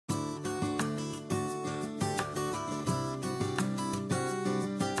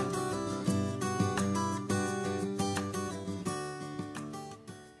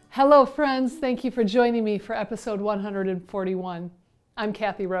Hello friends, thank you for joining me for episode 141. I'm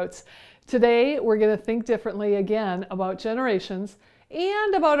Kathy Roats. Today we're going to think differently again about generations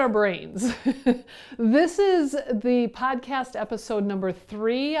and about our brains. This is the podcast episode number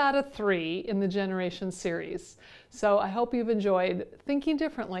 3 out of 3 in the Generation series. So I hope you've enjoyed thinking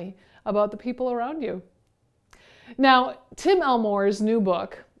differently about the people around you. Now, Tim Elmore's new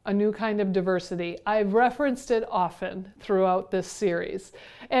book, A New Kind of Diversity, I've referenced it often throughout this series.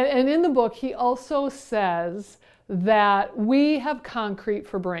 And in the book, he also says that we have concrete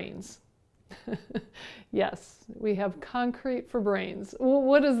for brains. Yes, we have concrete for brains. Well,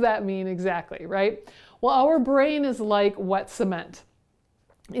 what does that mean exactly, right? Well, our brain is like wet cement.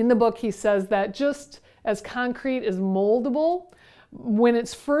 In the book, he says that just as concrete is moldable, when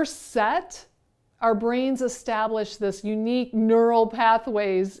it's first set, our brains establish this unique neural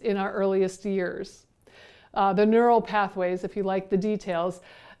pathways in our earliest years. The neural pathways, if you like the details,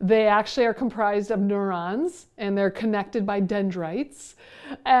 they actually are comprised of neurons and they're connected by dendrites.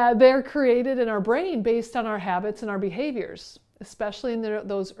 They're created in our brain based on our habits and our behaviors, especially in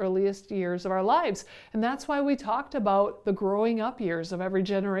those earliest years of our lives. And that's why we talked about the growing up years of every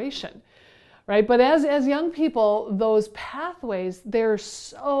generation. Right? But as young people, those pathways, they're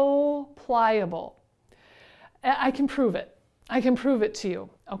so pliable. I can prove it. I can prove it to you,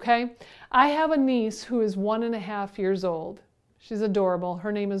 okay? I have a niece who is 1.5 years old. She's adorable.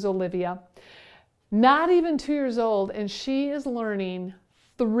 Her name is Olivia. Not even 2 years old, and she is learning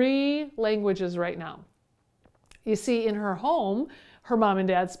 3 languages right now. You see, in her home, her mom and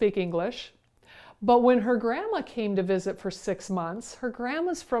dad speak English. But when her grandma came to visit for 6 months, her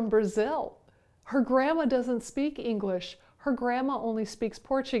grandma's from Brazil. Her grandma doesn't speak English. Her grandma only speaks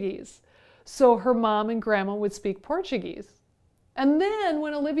Portuguese. So her mom and grandma would speak Portuguese. And then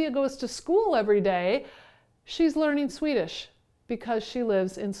when Olivia goes to school every day, she's learning Swedish because she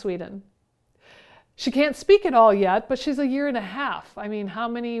lives in Sweden. She can't speak it all yet, but she's 1.5 years. I mean, how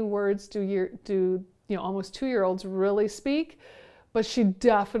many words do almost 2-year-olds really speak? But she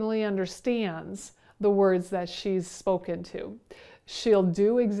definitely understands the words that she's spoken to. She'll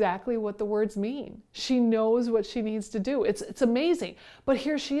do exactly what the words mean. She knows what she needs to do. It's amazing. But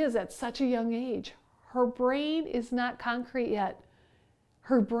here she is at such a young age. Her brain is not concrete yet.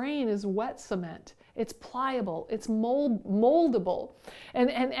 Her brain is wet cement. It's pliable. It's moldable. And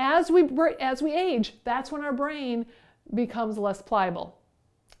as we age, that's when our brain becomes less pliable.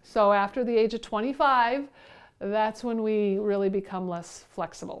 So after the age of 25, that's when we really become less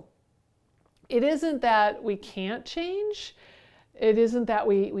flexible. It isn't that we can't change. It isn't that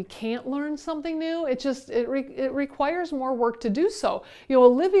we can't learn something new. It requires more work to do so.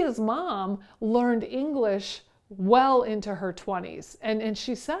 Olivia's mom learned English well into her 20s. And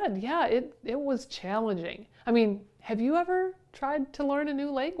she said, yeah, it was challenging. I mean, have you ever tried to learn a new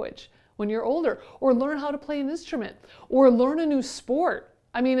language when you're older? Or learn how to play an instrument? Or learn a new sport?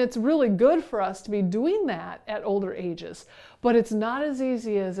 I mean, it's really good for us to be doing that at older ages. But it's not as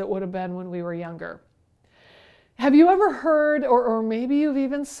easy as it would have been when we were younger. Have you ever heard, or maybe you've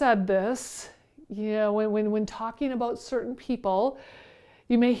even said this, when talking about certain people,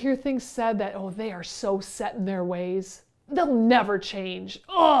 you may hear things said that, oh, they are so set in their ways. They'll never change.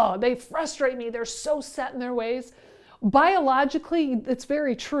 Oh, they frustrate me. They're so set in their ways. Biologically, it's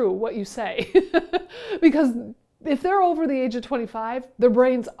very true what you say. Because if they're over the age of 25, their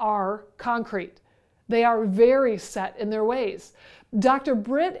brains are concrete. They are very set in their ways. Dr.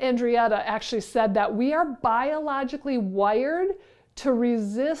 Britt Andrietta actually said that we are biologically wired to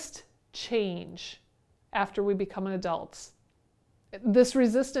resist change after we become adults. This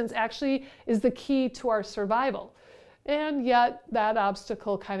resistance actually is the key to our survival. And yet that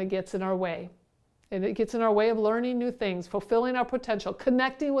obstacle kind of gets in our way. And it gets in our way of learning new things, fulfilling our potential,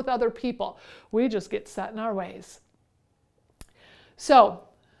 connecting with other people. We just get set in our ways. So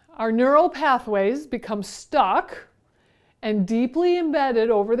our neural pathways become stuck and deeply embedded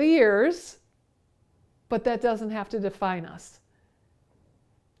over the years, but that doesn't have to define us.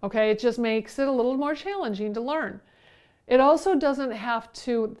 Okay, it just makes it a little more challenging to learn. It also doesn't have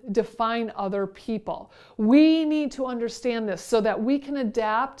to define other people. We need to understand this so that we can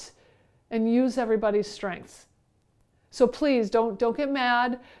adapt and use everybody's strengths. So please don't get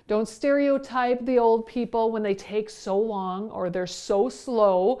mad. Don't stereotype the old people when they take so long or they're so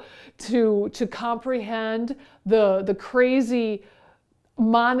slow to comprehend the crazy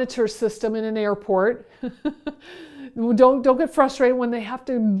monitor system in an airport. Don't get frustrated when they have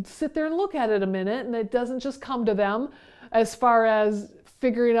to sit there and look at it a minute and it doesn't just come to them as far as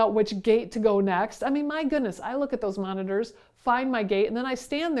figuring out which gate to go next. I mean, my goodness, I look at those monitors, find my gate, and then I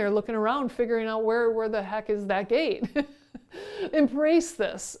stand there looking around figuring out where the heck is that gate. Embrace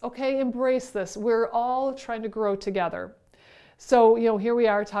this, okay? Embrace this. We're all trying to grow together. So, here we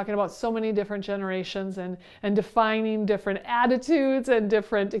are talking about so many different generations and defining different attitudes and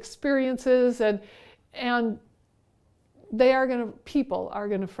different experiences, and people are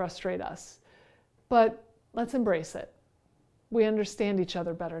going to frustrate us. But let's embrace it. We understand each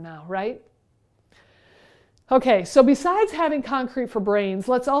other better now, right? Okay, so besides having concrete for brains,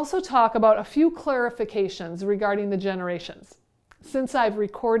 let's also talk about a few clarifications regarding the generations. Since I've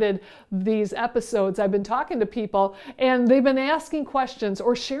recorded these episodes, I've been talking to people and they've been asking questions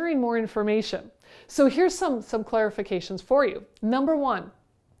or sharing more information. So here's some clarifications for you. Number one,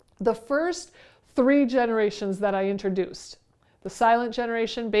 the first 3 generations that I introduced, the silent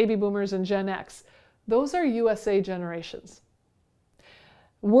generation, baby boomers, and Gen X, those are USA generations.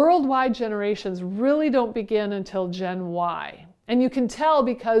 Worldwide generations really don't begin until Gen Y. And you can tell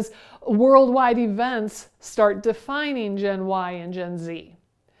because worldwide events start defining Gen Y and Gen Z.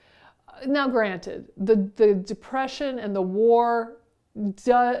 Now granted, the Depression and the war,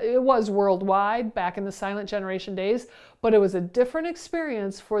 it was worldwide back in the silent generation days, but it was a different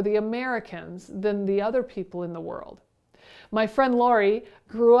experience for the Americans than the other people in the world. My friend Lori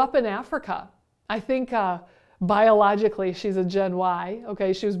grew up in Africa. I think biologically, she's a Gen Y.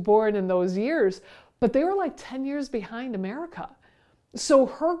 Okay, she was born in those years, but they were like 10 years behind America. So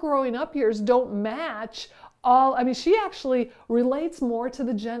her growing up years don't match she actually relates more to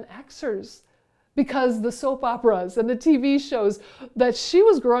the Gen Xers because the soap operas and the TV shows that she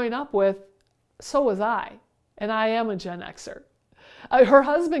was growing up with, so was I. And I am a Gen Xer. Her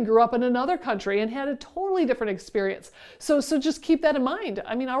husband grew up in another country and had a totally different experience. So just keep that in mind.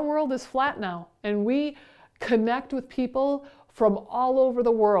 Our world is flat now, and we connect with people from all over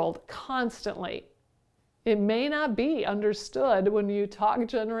the world constantly. It may not be understood when you talk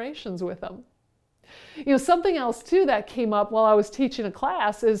generations with them. Something else too that came up while I was teaching a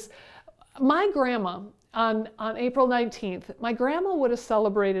class is my grandma on April 19th, my grandma would have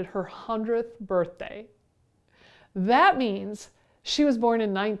celebrated her 100th birthday. That means she was born in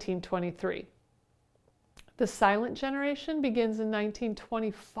 1923. The silent generation begins in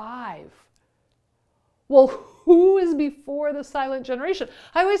 1925. Well, who is before the silent generation?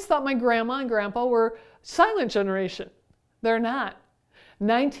 I always thought my grandma and grandpa were silent generation. They're not.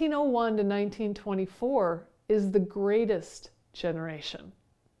 1901 to 1924 is the greatest generation.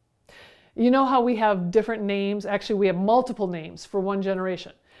 You know how we have different names? Actually, we have multiple names for one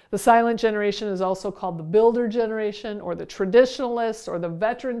generation. The silent generation is also called the builder generation or the traditionalist or the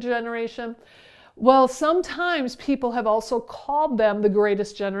veteran generation. Well, sometimes people have also called them the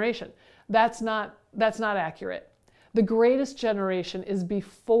greatest generation. That's not accurate. The greatest generation is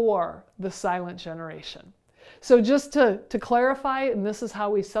before the silent generation. So just to clarify, and this is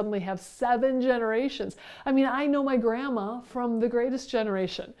how we suddenly have 7 generations. I know my grandma from the greatest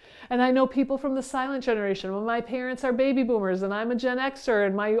generation, and I know people from the silent generation. Well, my parents are baby boomers, and I'm a Gen Xer,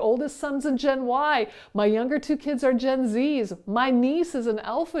 and my oldest son's a Gen Y. My younger 2 kids are Gen Zs. My niece is an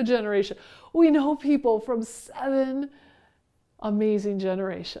Alpha generation. We know people from 7 amazing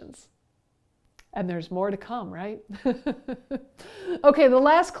generations. And there's more to come, right? Okay, the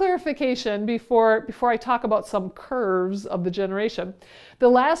last clarification before I talk about some curves of the generation, the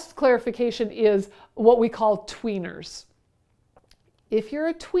last clarification is what we call tweeners. If you're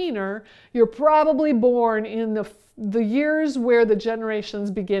a tweener, you're probably born in the years where the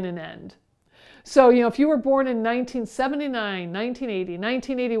generations begin and end. So, if you were born in 1979, 1980,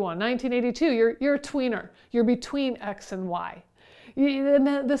 1981, 1982, you're a tweener. You're between X and Y.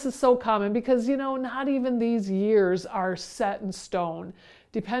 And this is so common because, not even these years are set in stone.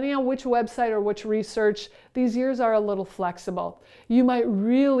 Depending on which website or which research, these years are a little flexible. You might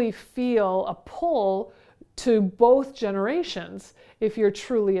really feel a pull to both generations if you're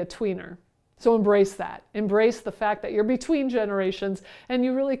truly a tweener. So embrace that. Embrace the fact that you're between generations and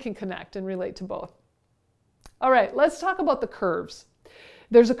you really can connect and relate to both. All right, let's talk about the curves.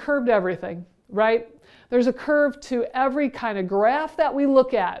 There's a curve to everything, right? There's a curve to every kind of graph that we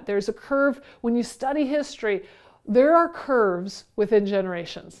look at. There's a curve when you study history. There are curves within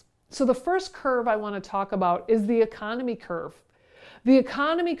generations. So the first curve I want to talk about is the economy curve. The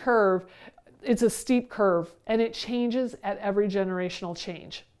economy curve, it's a steep curve, and it changes at every generational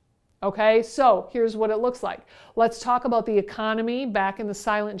change. Okay, so here's what it looks like. Let's talk about the economy back in the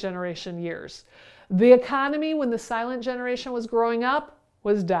silent generation years. The economy when the silent generation was growing up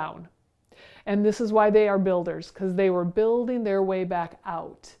was down. And this is why they are builders, because they were building their way back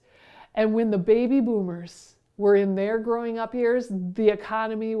out. And when the baby boomers were in their growing up years, the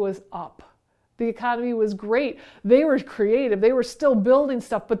economy was up. The economy was great. They were creative. They were still building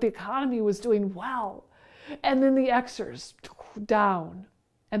stuff, but the economy was doing well. And then the Xers, down.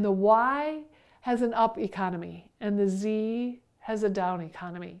 And the Y has an up economy, and the Z has a down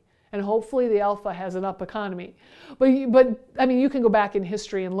economy. And hopefully the Alpha has an up economy. But I mean, you can go back in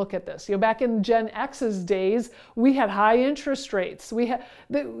history and look at this. Back in Gen X's days, we had high interest rates.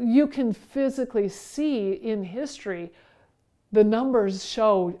 You can physically see in history, the numbers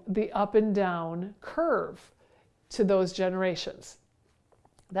show the up and down curve to those generations.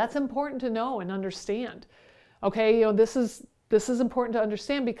 That's important to know and understand. Okay, this is important to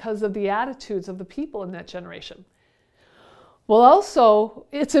understand because of the attitudes of the people in that generation. Well, also,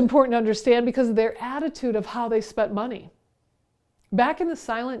 it's important to understand because of their attitude of how they spent money. Back in the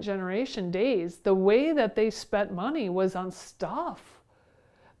silent generation days, the way that they spent money was on stuff.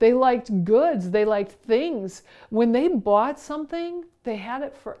 They liked goods, they liked things. When they bought something, they had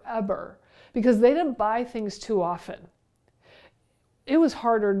it forever because they didn't buy things too often. It was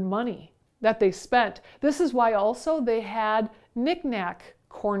hard-earned money that they spent. This is why also they had knick-knack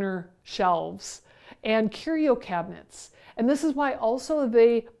corner shelves and curio cabinets. And this is why also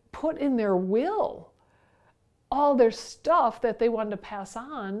they put in their will all their stuff that they wanted to pass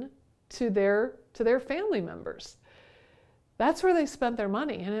on to their family members. That's where they spent their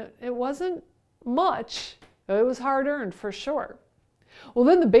money. And it wasn't much. It was hard earned for sure. Well,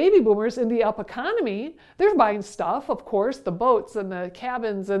 then the baby boomers in the up economy, they're buying stuff, of course, the boats and the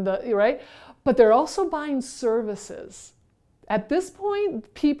cabins and right? But they're also buying services. At this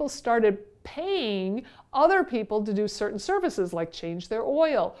point, people started paying other people to do certain services like change their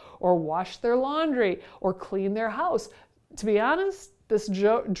oil or wash their laundry or clean their house. To be honest, this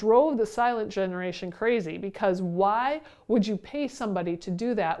drove the silent generation crazy because why would you pay somebody to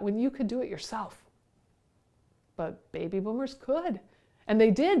do that when you could do it yourself? But baby boomers could. And they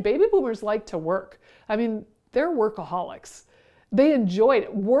did. Baby boomers like to work. I mean, they're workaholics. They enjoyed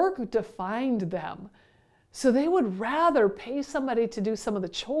it. Work defined them. So they would rather pay somebody to do some of the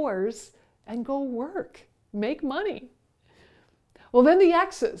chores and go work, make money. Well, then the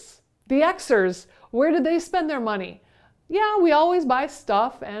X's, the Xers, where did they spend their money? Yeah, we always buy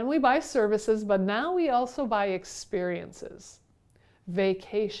stuff and we buy services, but now we also buy experiences,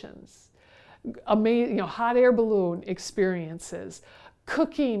 vacations, amazing, hot air balloon experiences,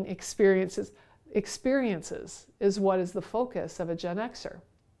 cooking experiences. Experiences is what is the focus of a Gen Xer.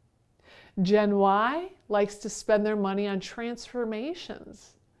 Gen Y likes to spend their money on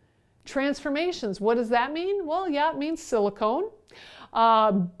transformations. Transformations, what does that mean? Well, yeah, it means silicone.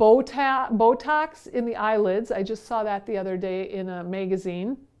 Botox in the eyelids. I just saw that the other day in a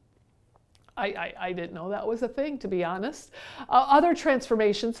magazine. I didn't know that was a thing, to be honest. Other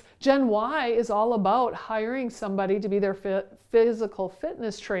transformations, Gen Y is all about hiring somebody to be their physical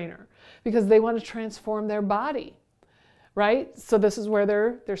fitness trainer because they want to transform their body, right? So this is where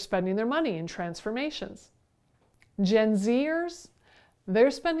they're spending their money in transformations. Gen Zers,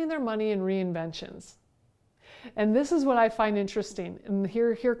 they're spending their money in reinventions. And this is what I find interesting. And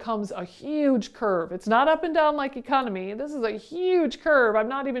here comes a huge curve. It's not up and down like economy. This is a huge curve. I'm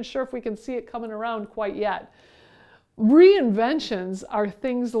not even sure if we can see it coming around quite yet. Reinventions are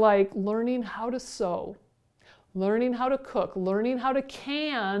things like learning how to sew, learning how to cook, learning how to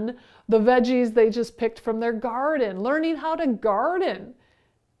can the veggies they just picked from their garden, learning how to garden.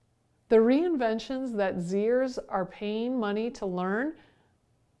 The reinventions that Zers are paying money to learn,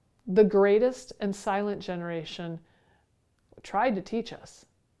 the greatest and silent generation tried to teach us.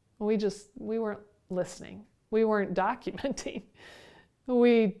 We weren't listening. We weren't documenting.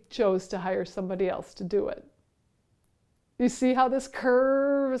 We chose to hire somebody else to do it. You see how this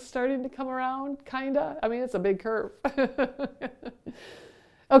curve is starting to come around, kinda? I mean, it's a big curve.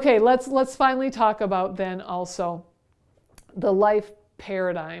 Okay, let's finally talk about then also the life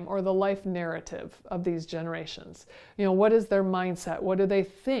paradigm or the life narrative of these generations. What is their mindset? What do they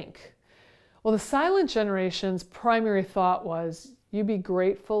think? Well, the silent generation's primary thought was, you be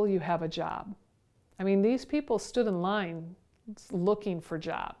grateful you have a job. I mean, these people stood in line looking for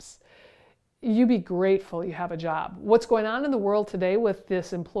jobs. You be grateful you have a job. What's going on in the world today with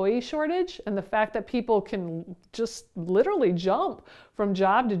this employee shortage and the fact that people can just literally jump from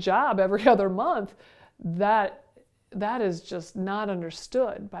job to job every other month, that is just not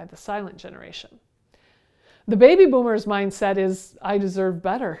understood by the silent generation. The baby boomers' mindset is, I deserve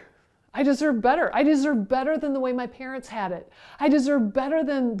better. I deserve better. I deserve better than the way my parents had it. I deserve better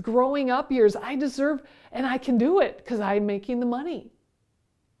than growing up years. I deserve, and I can do it because I'm making the money.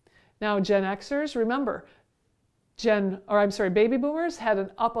 Now, Gen Xers, remember, baby boomers had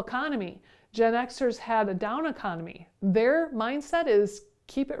an up economy. Gen Xers had a down economy. Their mindset is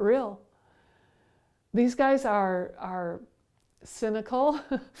keep it real. These guys are cynical.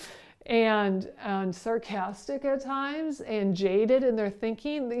 and sarcastic at times and jaded in their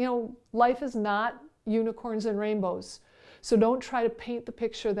thinking. You know, life is not unicorns and rainbows. So don't try to paint the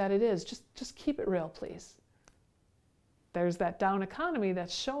picture that it is. Just keep it real, please. There's that down economy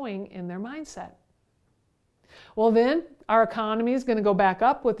that's showing in their mindset. Well, then our economy is going to go back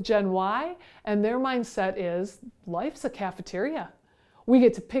up with Gen Y, and their mindset is life's a cafeteria. We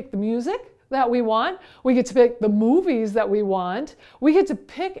get to pick the music that we want. We get to pick the movies that we want. We get to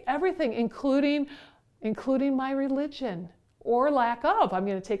pick everything, including my religion or lack of. I'm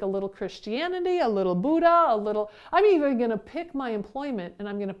going to take a little Christianity, a little Buddha, I'm even going to pick my employment, and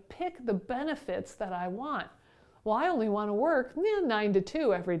I'm going to pick the benefits that I want. Well, I only want to work 9 to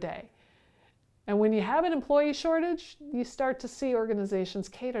 2 every day. And when you have an employee shortage, you start to see organizations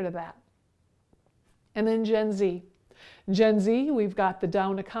cater to that. And then Gen Z. Gen Z, we've got the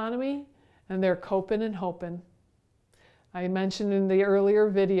down economy, and they're coping and hoping. I mentioned in the earlier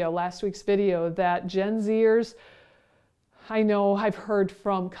video, last week's video, that Gen Zers, I know I've heard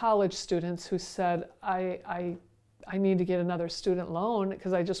from college students who said, I need to get another student loan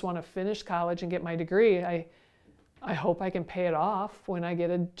because I just want to finish college and get my degree. I hope I can pay it off when I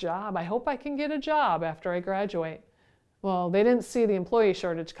get a job. I hope I can get a job after I graduate. Well, they didn't see the employee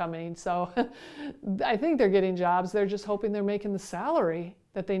shortage coming, so I think they're getting jobs. They're just hoping they're making the salary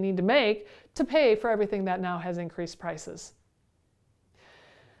that they need to make to pay for everything that now has increased prices.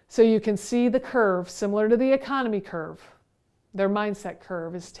 So you can see the curve, similar to the economy curve. Their mindset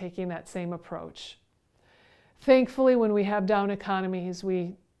curve is taking that same approach. Thankfully, when we have down economies,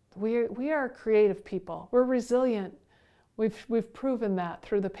 we are creative people. We're resilient. We've proven that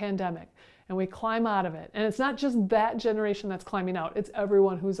through the pandemic, and we climb out of it. And it's not just that generation that's climbing out, it's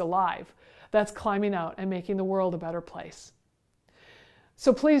everyone who's alive that's climbing out and making the world a better place.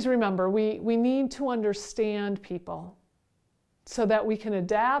 So please remember, we need to understand people so that we can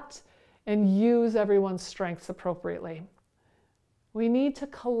adapt and use everyone's strengths appropriately. We need to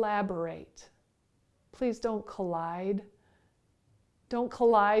collaborate. Please don't collide. Don't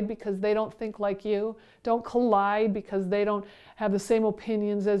collide because they don't think like you. Don't collide because they don't have the same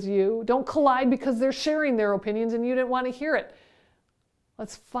opinions as you. Don't collide because they're sharing their opinions and you didn't want to hear it.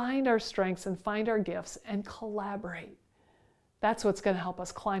 Let's find our strengths and find our gifts and collaborate. That's what's going to help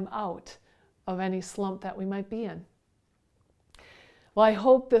us climb out of any slump that we might be in. Well, I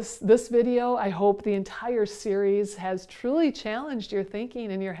hope this video, I hope the entire series has truly challenged your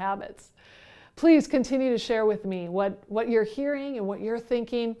thinking and your habits. Please continue to share with me what you're hearing and what you're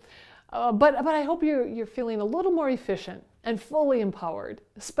thinking. But I hope you're feeling a little more efficient and fully empowered,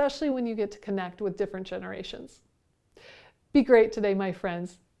 especially when you get to connect with different generations. Be great today, my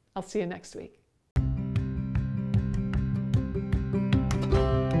friends. I'll see you next week.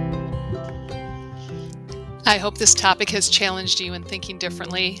 I hope this topic has challenged you in thinking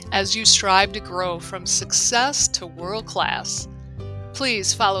differently as you strive to grow from success to world class.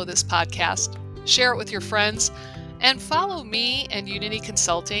 Please follow this podcast, share it with your friends, and follow me and Unity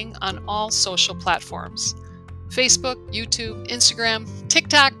Consulting on all social platforms: Facebook, YouTube, Instagram,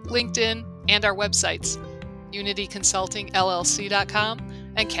 TikTok, LinkedIn, and our websites, unityconsultingllc.com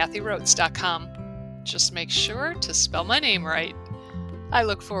and kathyrotz.com. Just make sure to spell my name right. I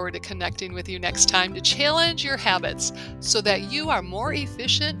look forward to connecting with you next time to challenge your habits so that you are more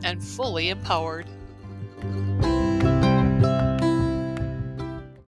efficient and fully empowered.